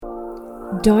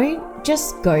Don't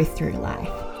just go through life,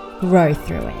 grow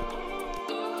through it.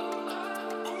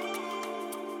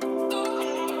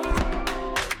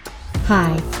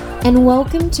 Hi, and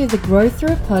welcome to the Grow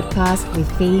Through It podcast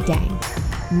with Fee Dang.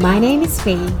 My name is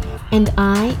Fee, and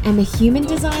I am a human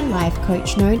design life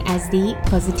coach known as the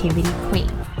Positivity Queen.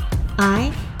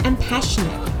 I am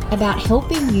passionate about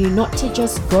helping you not to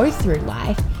just go through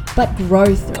life, but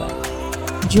grow through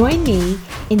it. Join me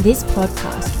in this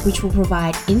podcast, which will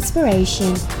provide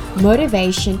inspiration,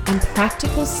 motivation, and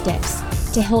practical steps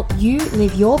to help you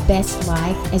live your best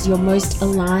life as your most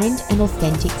aligned and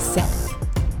authentic self.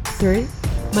 Through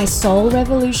my Soul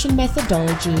Revolution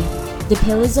methodology, the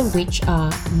pillars of which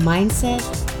are mindset,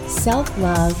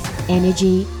 self-love,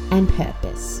 energy, and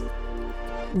purpose.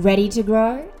 Ready to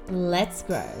grow? Let's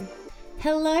grow.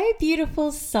 Hello,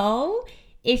 beautiful soul.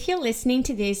 If you're listening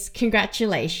to this,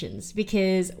 congratulations,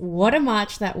 because what a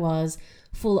March that was,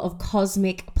 full of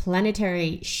cosmic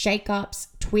planetary shakeups,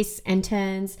 twists, and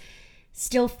turns.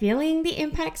 Still feeling the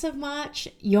impacts of March?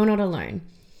 You're not alone.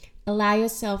 Allow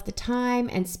yourself the time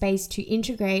and space to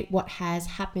integrate what has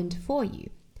happened for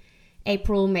you.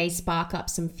 April may spark up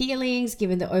some feelings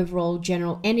given the overall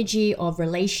general energy of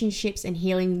relationships and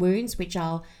healing wounds, which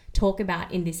I'll talk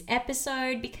about in this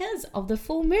episode because of the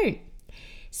full moon.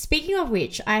 Speaking of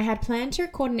which, I had planned to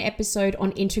record an episode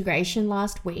on integration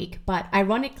last week, but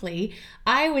ironically,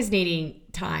 I was needing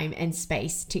time and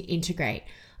space to integrate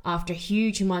after a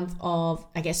huge month of,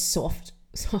 soft.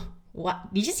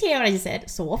 What? Did you just hear what I just said?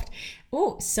 Soft?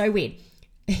 Oh, so weird.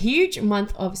 A huge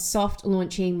month of soft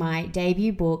launching my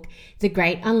debut book, The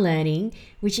Great Unlearning,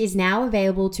 which is now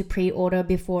available to pre-order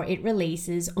before it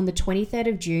releases on the 23rd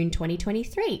of June,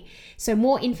 2023. So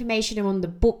more information on the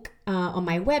book on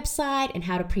my website and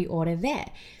how to pre-order there.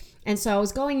 And so I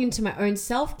was going into my own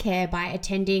self-care by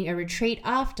attending a retreat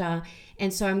after.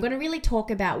 And so I'm going to really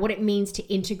talk about what it means to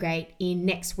integrate in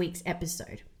next week's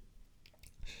episode.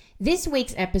 This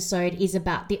week's episode is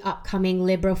about the upcoming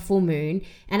Libra full moon,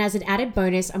 and as an added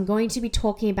bonus, I'm going to be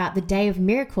talking about the Day of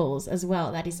Miracles as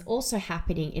well. That is also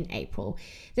happening in April.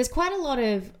 There's quite a lot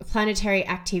of planetary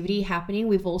activity happening.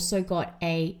 We've also got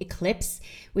an eclipse,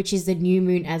 which is the new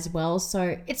moon as well.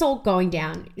 So it's all going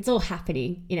down. It's all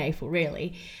happening in April,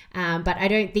 really. But I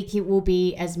don't think it will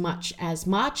be as much as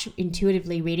March,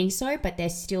 intuitively reading so, but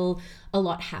there's still a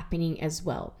lot happening as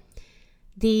well.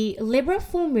 The Libra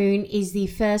full moon is the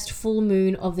first full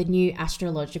moon of the new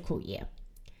astrological year.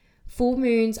 Full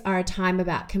moons are a time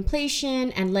about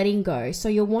completion and letting go, so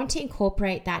you'll want to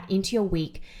incorporate that into your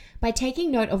week by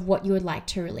taking note of what you would like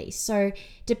to release. So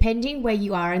depending where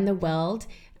you are in the world,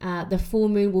 the full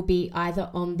moon will be either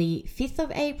on the 5th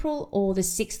of April or the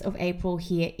 6th of April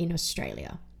here in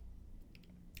Australia.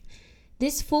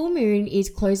 This full moon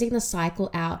is closing the cycle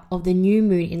out of the new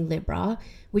moon in Libra,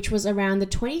 which was around the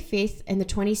 25th and the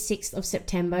 26th of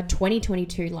September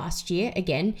 2022 last year,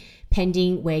 again,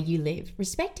 pending where you live,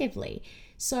 respectively.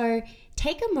 So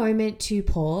take a moment to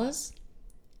pause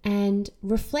and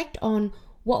reflect on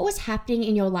what was happening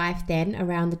in your life then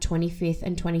around the 25th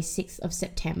and 26th of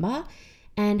September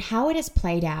and how it has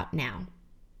played out now.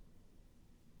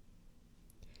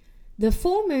 The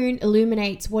full moon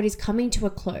illuminates what is coming to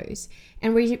a close,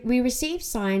 and we receive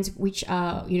signs which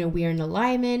are, we're in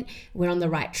alignment, we're on the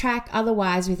right track.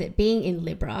 Otherwise, with it being in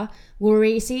Libra, we'll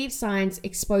receive signs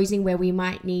exposing where we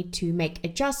might need to make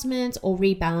adjustments or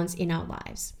rebalance in our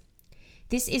lives.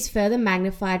 This is further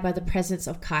magnified by the presence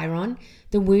of Chiron,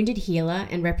 the wounded healer,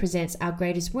 and represents our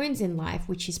greatest wounds in life,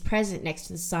 which is present next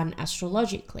to the sun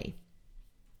astrologically.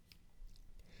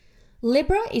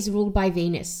 Libra is ruled by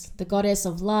Venus, the goddess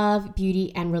of love,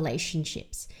 beauty, and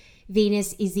relationships.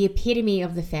 Venus is the epitome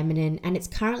of the feminine, and it's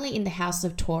currently in the house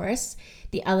of Taurus,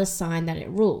 the other sign that it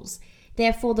rules.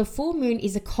 Therefore, the full moon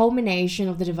is a culmination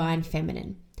of the divine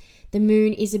feminine. The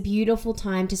moon is a beautiful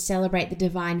time to celebrate the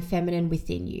divine feminine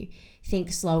within you.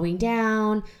 Think slowing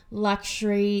down,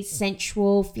 luxury,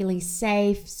 sensual, feeling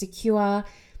safe, secure.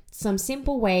 Some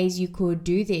simple ways you could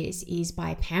do this is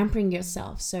by pampering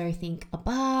yourself. So think a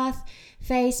bath,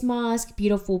 face mask,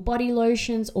 beautiful body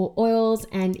lotions or oils,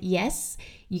 and yes,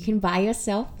 you can buy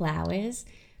yourself flowers.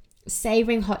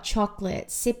 Savoring hot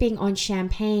chocolate, sipping on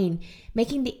champagne,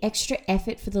 making the extra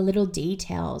effort for the little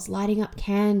details, lighting up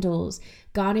candles,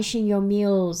 garnishing your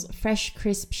meals, fresh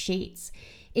crisp sheets.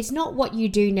 It's not what you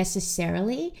do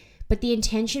necessarily, but the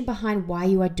intention behind why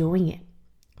you are doing it.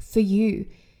 For you,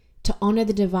 to honor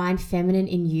the divine feminine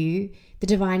in you, the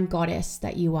divine goddess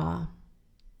that you are.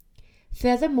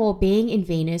 Furthermore, being in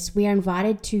Venus, we are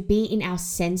invited to be in our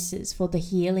senses for the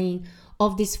healing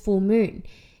of this full moon,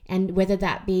 and whether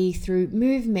that be through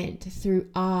movement, through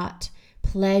art,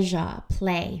 pleasure,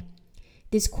 play.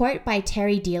 This quote by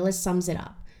Terry Dealer sums it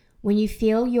up. When you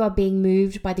feel you are being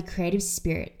moved by the creative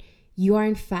spirit, you are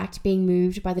in fact being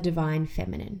moved by the divine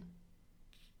feminine.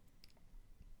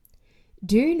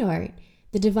 Do note,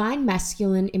 the divine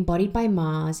masculine embodied by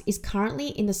Mars is currently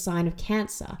in the sign of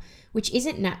Cancer, which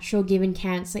isn't natural given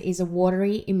Cancer is a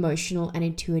watery, emotional, and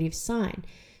intuitive sign.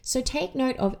 So take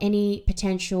note of any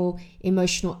potential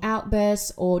emotional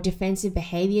outbursts or defensive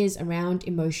behaviors around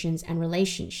emotions and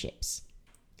relationships.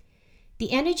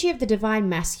 The energy of the divine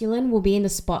masculine will be in the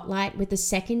spotlight with the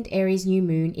second Aries new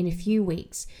moon in a few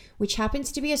weeks, which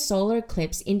happens to be a solar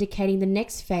eclipse indicating the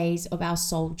next phase of our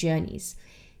soul journeys.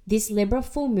 This Libra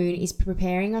full moon is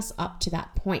preparing us up to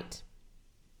that point.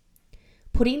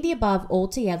 Putting the above all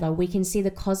together, we can see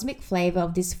the cosmic flavor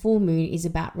of this full moon is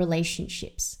about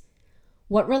relationships.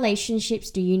 What relationships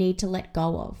do you need to let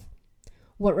go of?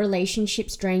 What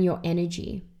relationships drain your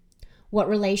energy? What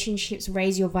relationships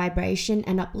raise your vibration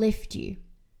and uplift you?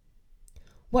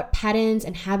 What patterns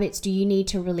and habits do you need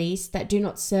to release that do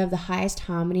not serve the highest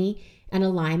harmony and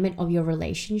alignment of your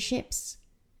relationships?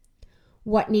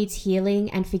 What needs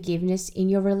healing and forgiveness in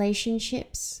your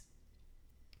relationships?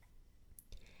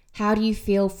 How do you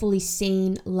feel fully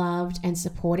seen, loved, and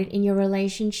supported in your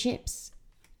relationships?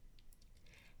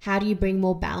 How do you bring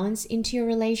more balance into your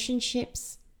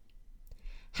relationships?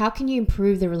 How can you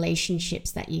improve the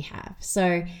relationships that you have?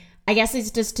 So I guess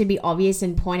it's just to be obvious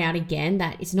and point out again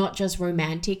that it's not just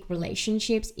romantic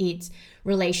relationships, it's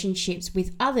relationships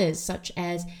with others such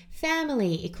as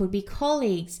family, it could be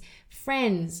colleagues,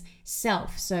 friends,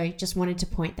 self. So just wanted to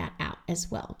point that out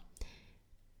as well.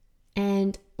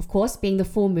 And of course, being the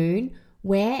full moon,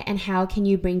 where and how can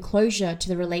you bring closure to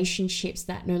the relationships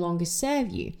that no longer serve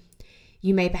you?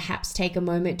 You may perhaps take a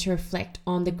moment to reflect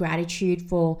on the gratitude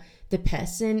for the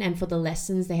person and for the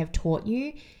lessons they have taught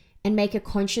you, and make a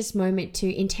conscious moment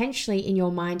to intentionally in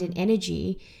your mind and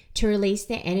energy to release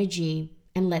their energy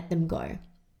and let them go.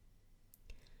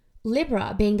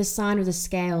 Libra, being the sign of the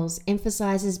scales,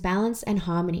 emphasizes balance and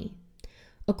harmony.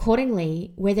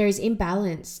 Accordingly, where there is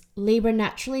imbalance, Libra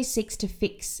naturally seeks to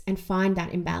fix and find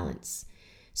that imbalance.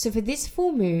 So for this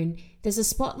full moon, there's a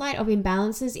spotlight of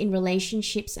imbalances in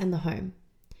relationships and the home.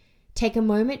 Take a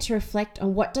moment to reflect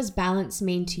on what does balance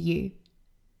mean to you?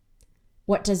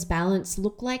 What does balance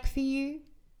look like for you?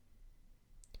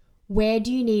 Where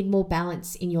do you need more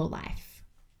balance in your life?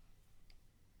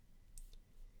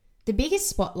 The biggest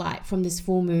spotlight from this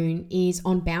full moon is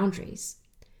on boundaries.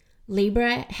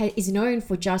 Libra is known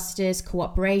for justice,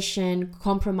 cooperation,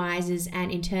 compromises,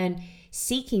 and in turn,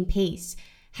 seeking peace.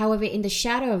 However, in the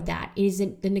shadow of that is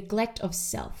the neglect of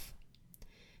self.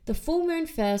 The full moon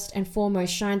first and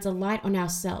foremost shines a light on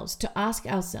ourselves to ask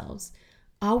ourselves,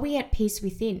 are we at peace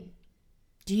within?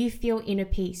 Do you feel inner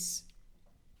peace?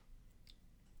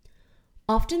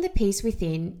 Often the peace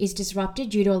within is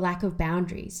disrupted due to a lack of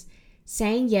boundaries,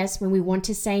 saying yes when we want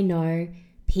to say no,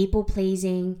 people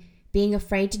pleasing, being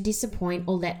afraid to disappoint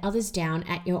or let others down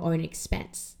at your own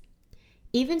expense.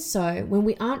 Even so, when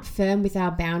we aren't firm with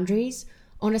our boundaries,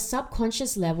 on a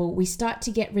subconscious level, we start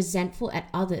to get resentful at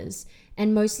others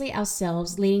and mostly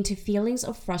ourselves, leading to feelings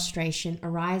of frustration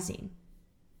arising.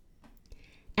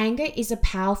 Anger is a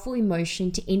powerful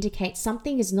emotion to indicate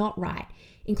something is not right,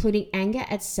 including anger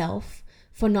at self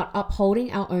for not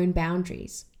upholding our own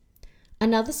boundaries.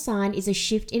 Another sign is a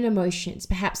shift in emotions,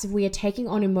 perhaps if we are taking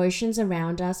on emotions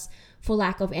around us for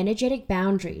lack of energetic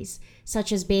boundaries,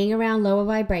 such as being around lower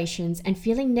vibrations and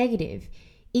feeling negative,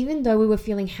 even though we were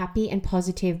feeling happy and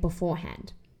positive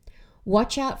beforehand.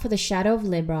 Watch out for the shadow of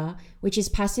Libra, which is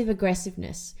passive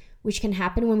aggressiveness, which can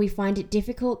happen when we find it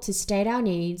difficult to state our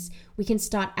needs. We can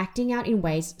start acting out in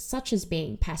ways such as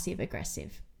being passive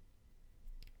aggressive.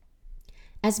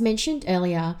 As mentioned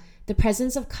earlier, the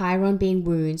presence of Chiron being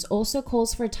wounds also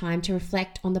calls for a time to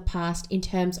reflect on the past in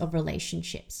terms of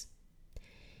relationships.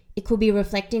 It could be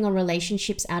reflecting on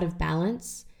relationships out of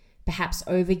balance, perhaps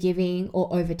overgiving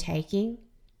or overtaking,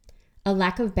 a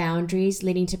lack of boundaries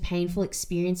leading to painful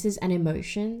experiences and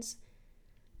emotions,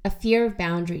 a fear of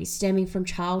boundaries stemming from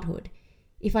childhood.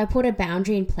 If I put a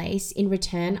boundary in place, in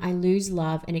return, I lose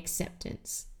love and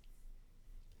acceptance.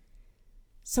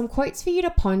 Some quotes for you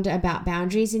to ponder about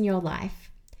boundaries in your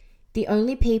life. The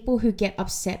only people who get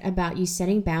upset about you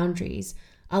setting boundaries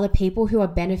are the people who are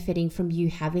benefiting from you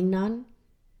having none.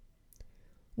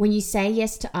 When you say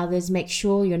yes to others, make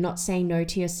sure you're not saying no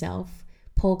to yourself.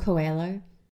 Paul Coelho.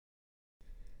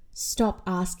 Stop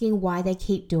asking why they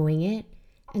keep doing it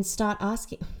and start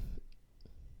asking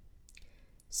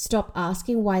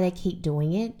why they keep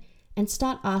doing it and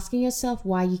start asking yourself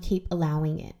why you keep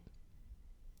allowing it.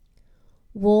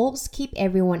 Walls keep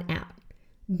everyone out,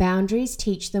 Boundaries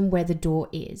teach them where the door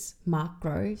is. Mark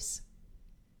Groves.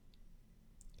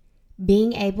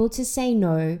 Being able to say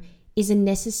no is a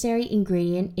necessary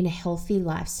ingredient in a healthy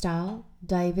lifestyle.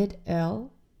 David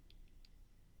Earl.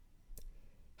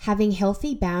 Having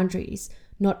healthy boundaries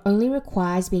not only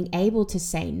requires being able to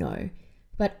say no,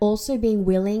 but also being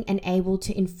willing and able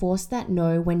to enforce that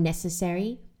no when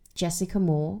necessary. Jessica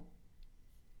Moore.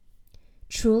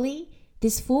 Truly,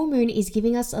 this full moon is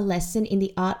giving us a lesson in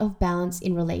the art of balance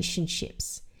in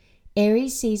relationships.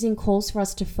 Aries season calls for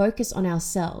us to focus on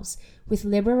ourselves, with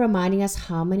Libra reminding us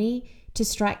harmony, to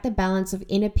strike the balance of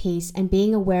inner peace and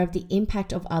being aware of the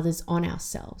impact of others on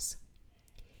ourselves.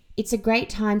 It's a great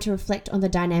time to reflect on the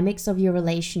dynamics of your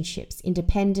relationships,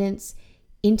 independence,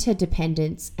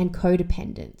 interdependence, and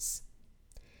codependence.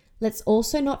 Let's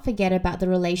also not forget about the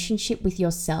relationship with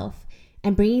yourself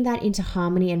and bringing that into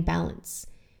harmony and balance.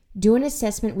 Do an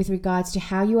assessment with regards to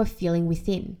how you are feeling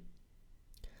within.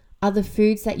 Are the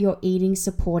foods that you're eating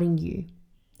supporting you?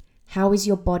 How is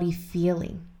your body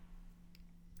feeling?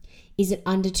 Is it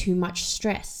under too much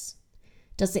stress?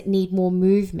 Does it need more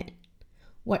movement?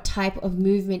 What type of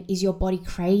movement is your body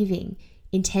craving?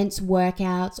 Intense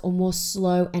workouts or more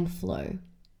slow and flow?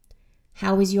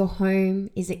 How is your home?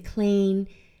 Is it clean?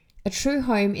 A true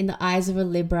home in the eyes of a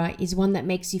Libra is one that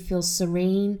makes you feel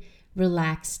serene,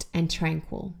 relaxed, and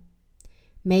tranquil.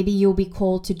 Maybe you'll be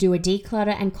called to do a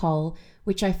declutter and cull,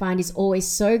 which I find is always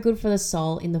so good for the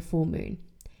soul in the full moon.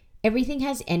 Everything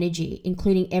has energy,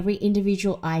 including every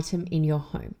individual item in your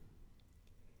home.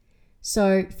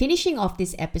 So, finishing off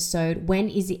this episode, when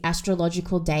is the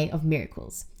astrological day of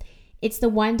miracles? It's the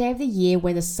one day of the year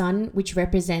where the sun, which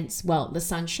represents, the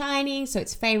sun shining, so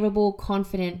it's favorable,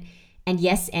 confident, and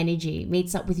yes energy,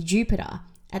 meets up with Jupiter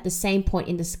at the same point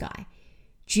in the sky.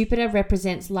 Jupiter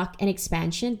represents luck and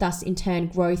expansion, thus in turn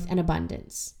growth and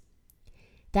abundance.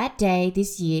 That day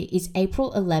this year is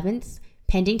April 11th,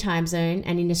 pending time zone,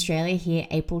 and in Australia here,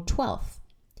 April 12th.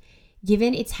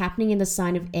 Given it's happening in the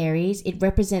sign of Aries, it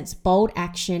represents bold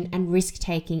action and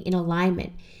risk-taking in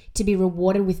alignment to be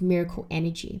rewarded with miracle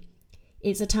energy.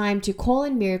 It's a time to call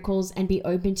in miracles and be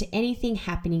open to anything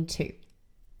happening too.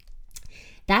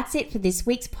 That's it for this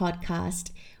week's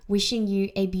podcast. Wishing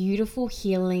you a beautiful,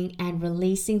 healing, and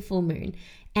releasing full moon.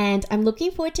 And I'm looking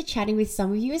forward to chatting with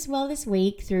some of you as well this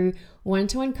week through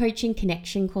one-to-one coaching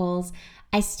connection calls.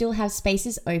 I still have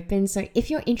spaces open, so if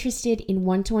you're interested in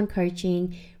one-to-one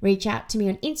coaching, reach out to me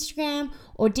on Instagram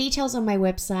or details on my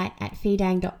website at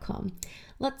feedang.com.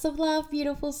 Lots of love,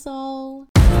 beautiful soul.